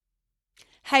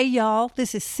Hey y'all,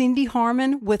 this is Cindy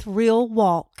Harmon with Real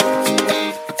Walk.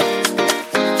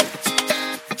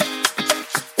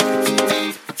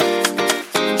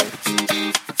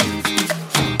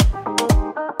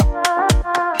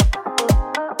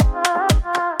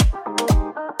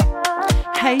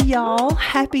 Hey y'all,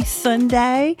 happy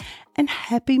Sunday and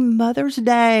happy Mother's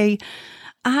Day.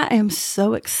 I am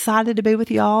so excited to be with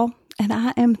y'all and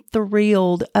I am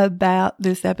thrilled about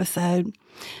this episode.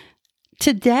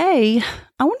 Today,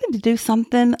 I wanted to do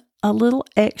something a little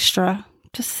extra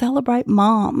to celebrate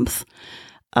moms.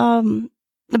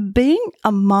 Being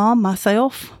a mom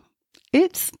myself,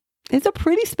 it's a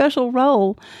pretty special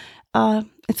role.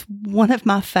 It's one of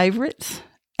my favorites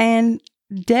and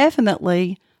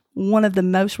definitely one of the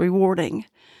most rewarding.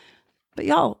 But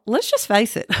y'all, let's just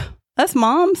face it. Us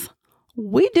moms,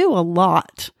 we do a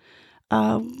lot.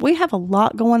 We have a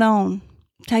lot going on,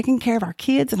 taking care of our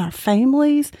kids and our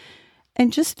families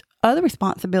and just other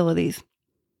responsibilities.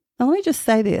 Now, let me just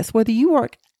say this. Whether you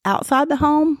work outside the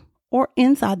home or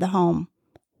inside the home,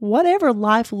 whatever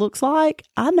life looks like,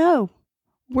 I know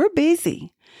we're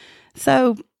busy.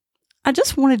 So I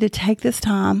just wanted to take this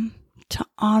time to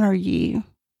honor you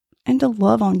and to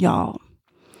love on y'all.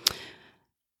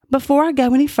 Before I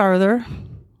go any further,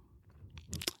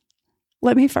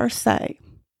 let me first say,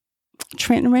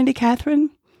 Trent and Randy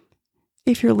Catherine,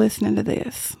 if you're listening to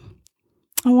this,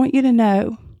 I want you to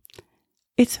know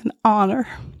it's an honor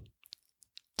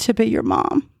to be your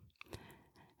mom.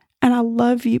 And I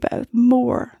love you both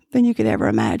more than you could ever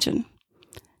imagine.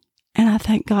 And I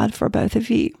thank God for both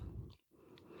of you.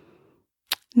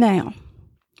 Now,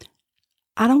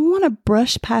 I don't want to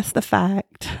brush past the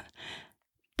fact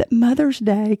that Mother's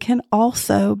Day can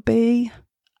also be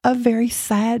a very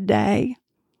sad day.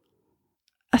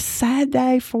 A sad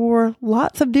day for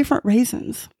lots of different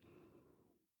reasons.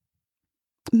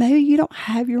 Maybe you don't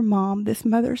have your mom this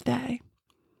Mother's Day.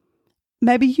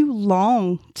 Maybe you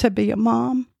long to be a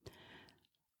mom.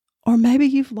 Or maybe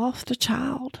you've lost a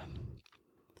child.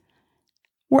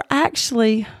 We're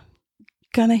actually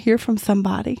going to hear from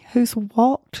somebody who's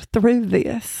walked through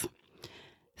this.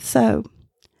 So,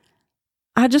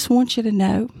 I just want you to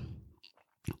know,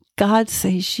 God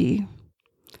sees you.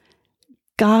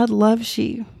 God loves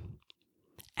you.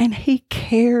 And He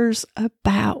cares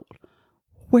about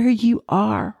where you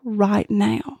are right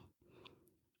now.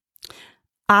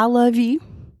 I love you,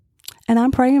 and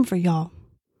I'm praying for y'all.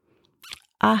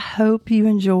 I hope you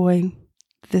enjoy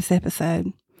this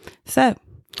episode. So,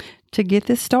 to get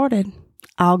this started,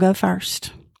 I'll go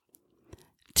first.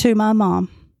 To my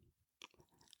mom,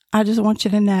 I just want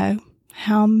you to know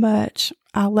how much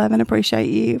I love and appreciate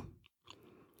you.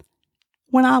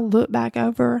 When I look back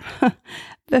over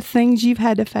the things you've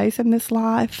had to face in this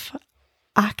life,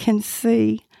 I can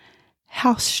see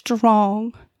how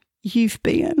strong you've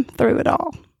been through it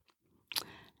all.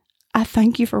 I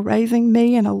thank you for raising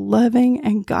me in a loving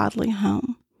and godly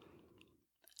home.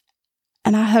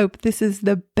 And I hope this is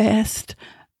the best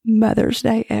Mother's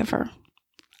Day ever.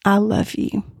 I love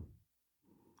you.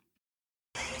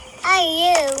 Are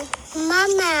you,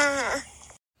 Momma?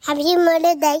 Happy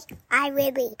Mother's Day. I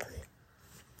will be.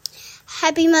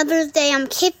 Happy Mother's Day. I'm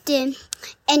Kipton,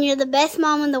 and you're the best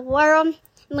mom in the world.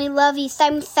 And we love you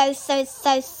so much.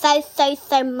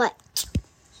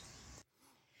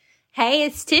 Hey,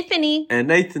 it's Tiffany. And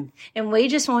Nathan. And we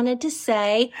just wanted to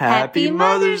say Happy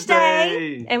Mother's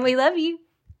Day. And we love you.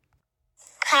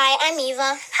 Hi, I'm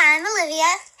Eva. Hi, I'm Olivia.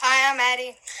 Hi, I'm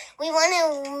Addie. We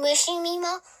want to wish you,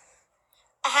 Mimo,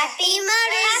 a Happy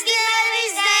Mother's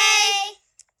Day.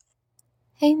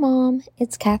 Hey Mom,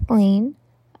 it's Kathleen.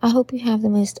 I hope you have the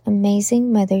most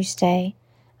amazing Mother's Day.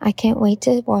 I can't wait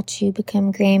to watch you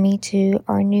become Grammy to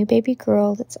our new baby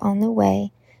girl that's on the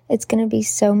way. It's going to be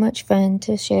so much fun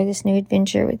to share this new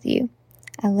adventure with you.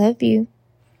 I love you.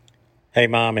 Hey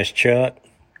Mom, it's Chuck.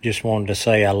 Just wanted to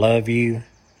say I love you.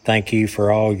 Thank you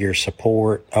for all your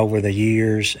support over the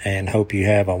years and hope you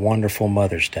have a wonderful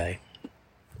Mother's Day.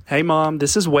 Hey Mom,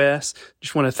 this is Wes.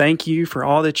 Just want to thank you for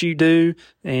all that you do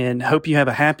and hope you have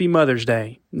a happy Mother's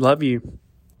Day. Love you.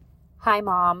 Hi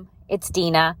Mom, it's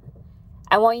Dina.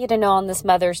 I want you to know on this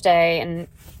Mother's Day and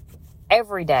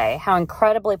every day how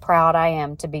incredibly proud I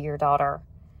am to be your daughter.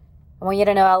 I want you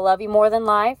to know I love you more than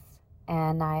life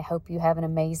and I hope you have an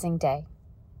amazing day.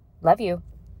 Love you.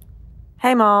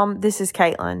 Hey Mom, this is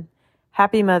Caitlin.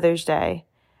 Happy Mother's Day.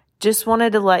 Just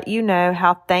wanted to let you know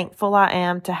how thankful I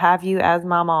am to have you as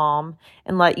my mom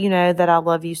and let you know that I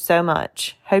love you so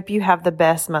much. Hope you have the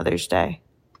best Mother's Day.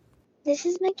 This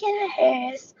is McKenna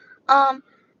Harris.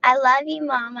 I love you,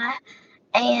 Mama,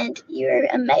 and you're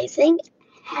amazing.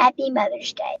 Happy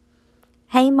Mother's Day.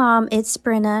 Hey Mom, it's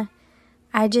Brenna.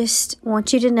 I just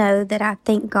want you to know that I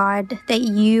thank God that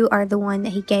you are the one that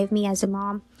He gave me as a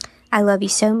mom. I love you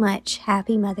so much.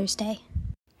 Happy Mother's Day.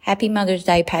 Happy Mother's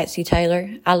Day, Patsy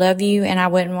Taylor. I love you and I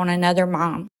wouldn't want another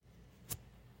mom.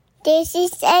 This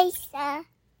is Asa.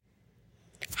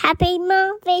 Happy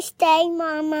Mother's Day,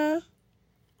 Mama.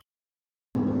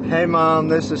 Hey Mom,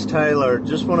 this is Taylor.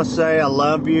 Just want to say I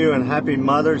love you and happy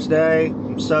Mother's Day.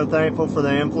 I'm so thankful for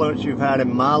the influence you've had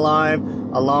in my life,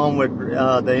 along with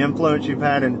the influence you've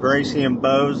had in Gracie and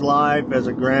Bo's life as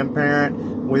a grandparent.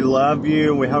 We love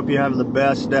you. We hope you have the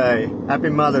best day. Happy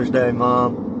Mother's Day,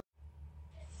 Mom.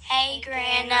 Hey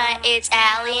Grandma, it's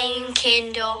Allie and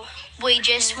Kendall. We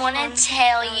just want to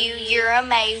tell you you're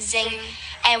amazing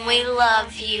and we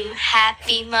love you.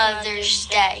 Happy Mother's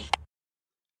Day.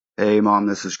 Hey Mom,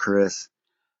 this is Chris.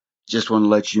 Just want to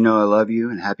let you know I love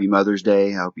you and happy Mother's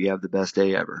Day. I hope you have the best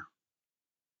day ever.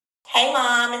 Hey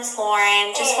Mom, it's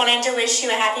Lauren. Just wanted to wish you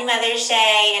a happy Mother's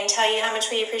Day and tell you how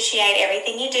much we appreciate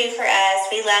everything you do for us.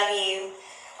 We love you.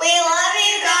 We love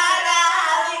you, Gaga.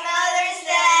 Happy Mother's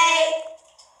Day.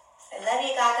 I love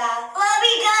you, Gaga. Love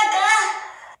you, Gaga.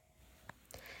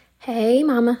 Hey,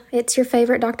 Mama. It's your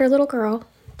favorite Dr. Little Girl.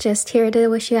 Just here to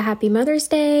wish you a happy Mother's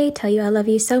Day, tell you I love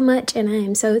you so much, and I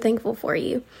am so thankful for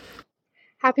you.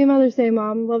 Happy Mother's Day,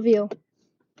 Mom. Love you.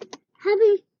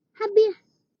 Happy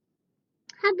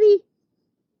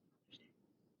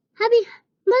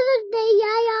Mother's Day,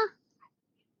 Yaya.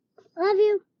 Love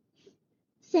you.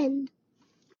 Send.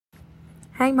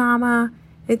 Hey Mama,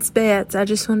 it's Bets. I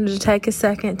just wanted to take a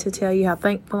second to tell you how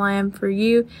thankful I am for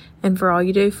you and for all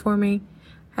you do for me.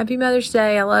 Happy Mother's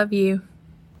Day. I love you.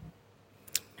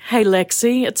 Hey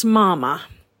Lexi, it's Momma.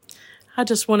 I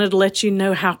just wanted to let you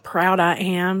know how proud I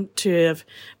am to have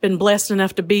been blessed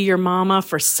enough to be your mama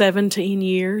for 17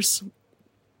 years.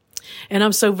 And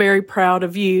I'm so very proud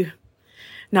of you,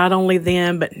 not only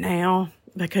then, but now,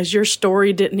 because your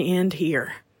story didn't end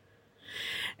here.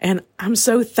 And I'm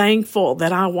so thankful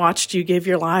that I watched you give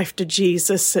your life to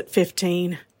Jesus at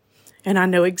 15, and I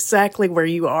know exactly where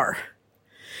you are.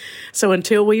 So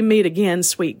until we meet again,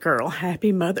 sweet girl,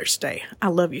 happy Mother's Day. I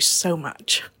love you so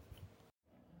much.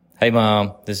 Hey,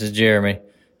 Mom, this is Jeremy.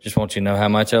 Just want you to know how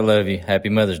much I love you. Happy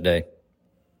Mother's Day.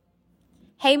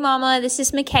 Hey, Mama, this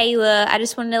is Michaela. I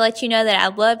just wanted to let you know that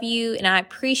I love you and I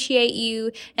appreciate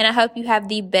you, and I hope you have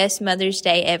the best Mother's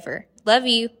Day ever. Love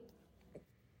you.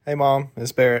 Hey, Mom,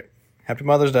 it's Barrett. Happy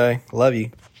Mother's Day. Love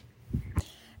you.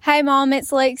 Hey, Mom,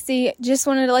 it's Lexi. Just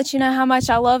wanted to let you know how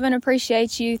much I love and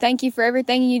appreciate you. Thank you for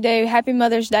everything you do. Happy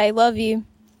Mother's Day. Love you.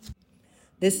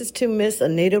 This is to Miss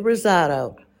Anita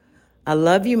Rosado. I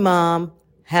love you, Mom.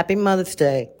 Happy Mother's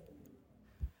Day.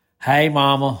 Hey,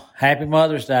 Mama. Happy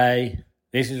Mother's Day.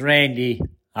 This is Randy.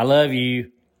 I love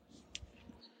you.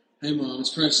 Hey, Mom.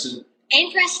 It's Preston.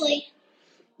 And Presley.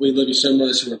 We love you so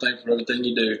much and we're thankful for everything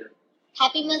you do.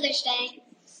 Happy Mother's Day.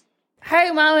 Hey,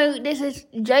 Mama. This is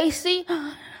JC.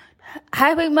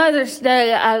 Happy Mother's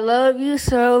Day. I love you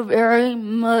so very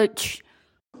much.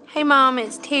 Hey, Mom,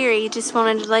 it's Terry. Just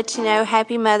wanted to let you know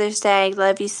Happy Mother's Day.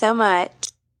 Love you so much.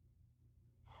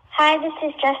 Hi, this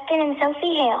is Justin and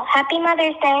Sophie Hale. Happy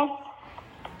Mother's Day.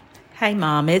 Hey,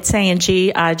 Mom, it's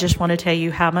Angie. I just want to tell you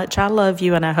how much I love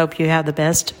you, and I hope you have the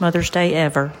best Mother's Day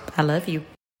ever. I love you.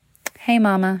 Hey,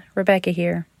 Mama. Rebecca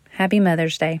here. Happy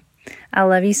Mother's Day. I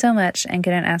love you so much and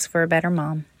couldn't ask for a better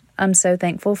mom. I'm so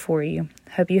thankful for you.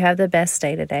 Hope you have the best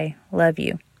day today. Love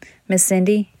you. Miss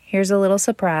Cindy, here's a little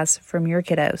surprise from your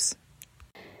kiddos.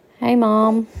 Hey,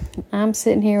 Mom. I'm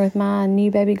sitting here with my new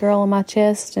baby girl on my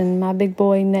chest and my big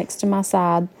boy next to my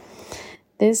side.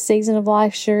 This season of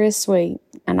life sure is sweet,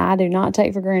 and I do not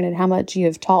take for granted how much you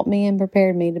have taught me and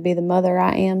prepared me to be the mother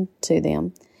I am to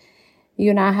them. You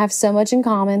and I have so much in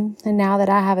common, and now that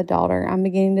I have a daughter, I'm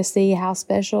beginning to see how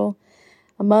special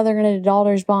a mother and a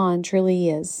daughter's bond truly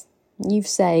is. You've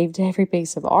saved every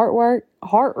piece of artwork,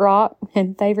 heart rock,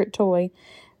 and favorite toy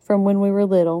from when we were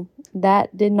little.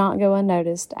 That did not go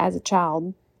unnoticed as a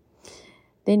child.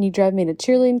 Then you drove me to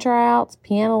cheerleading tryouts,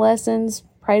 piano lessons,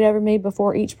 prayed over me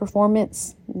before each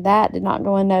performance. That did not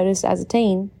go unnoticed as a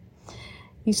teen.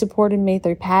 You supported me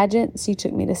through pageants. You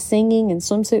took me to singing and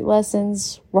swimsuit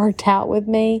lessons, worked out with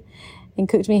me, and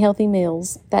cooked me healthy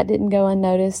meals. That didn't go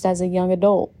unnoticed as a young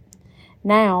adult.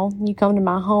 Now, you come to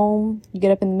my home, you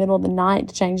get up in the middle of the night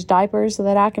to change diapers so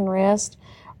that I can rest,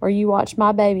 or you watch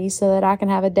my baby so that I can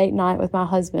have a date night with my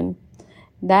husband.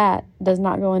 That does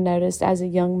not go unnoticed as a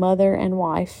young mother and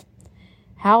wife.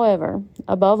 However,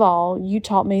 above all, you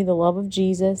taught me the love of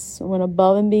Jesus, went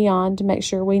above and beyond to make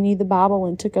sure we knew the Bible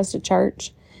and took us to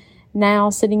church.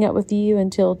 Now, sitting up with you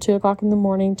until 2 o'clock in the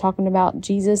morning talking about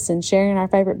Jesus and sharing our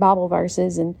favorite Bible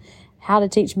verses and how to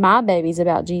teach my babies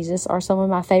about Jesus are some of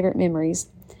my favorite memories.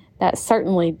 That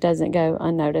certainly doesn't go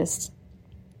unnoticed.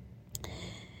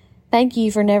 Thank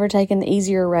you for never taking the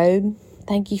easier road.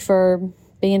 Thank you for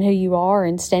being who you are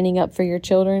and standing up for your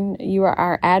children. You were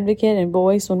our advocate and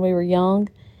voice when we were young,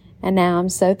 and now I'm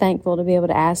so thankful to be able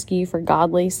to ask you for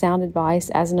godly, sound advice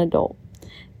as an adult.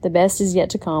 The best is yet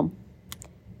to come.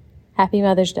 Happy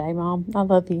Mother's Day, Mom. I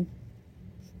love you.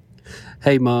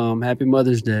 Hey, Mom. Happy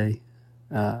Mother's Day.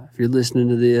 If you're listening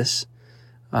to this,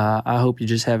 I hope you're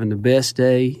just having the best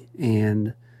day,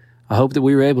 and I hope that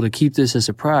we were able to keep this a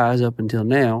surprise up until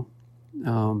now.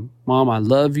 Mom, I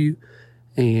love you,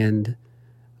 and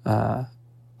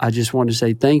I just want to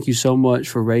say thank you so much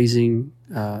for raising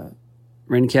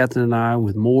Randy, Catherine, and I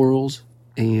with morals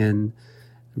and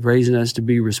raising us to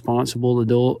be responsible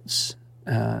adults,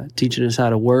 teaching us how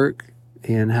to work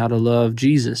and how to love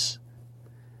Jesus.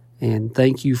 And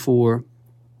thank you for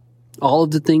all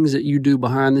of the things that you do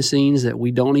behind the scenes that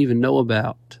we don't even know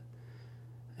about.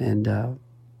 And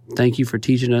thank you for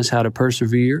teaching us how to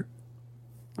persevere.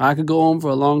 I could go on for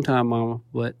a long time, Mama,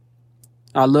 but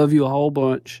I love you a whole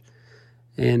bunch.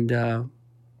 And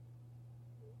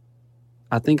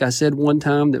I think I said one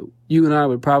time that you and I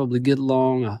would probably get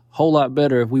along a whole lot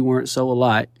better if we weren't so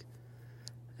alike.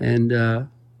 And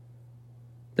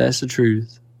that's the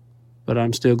truth. But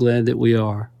I'm still glad that we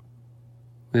are.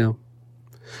 Well,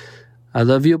 I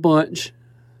love you a bunch,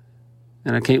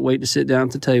 and I can't wait to sit down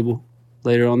at the table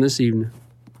later on this evening.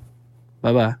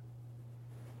 Bye-bye.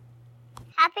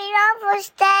 Happy Mother's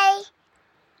Day.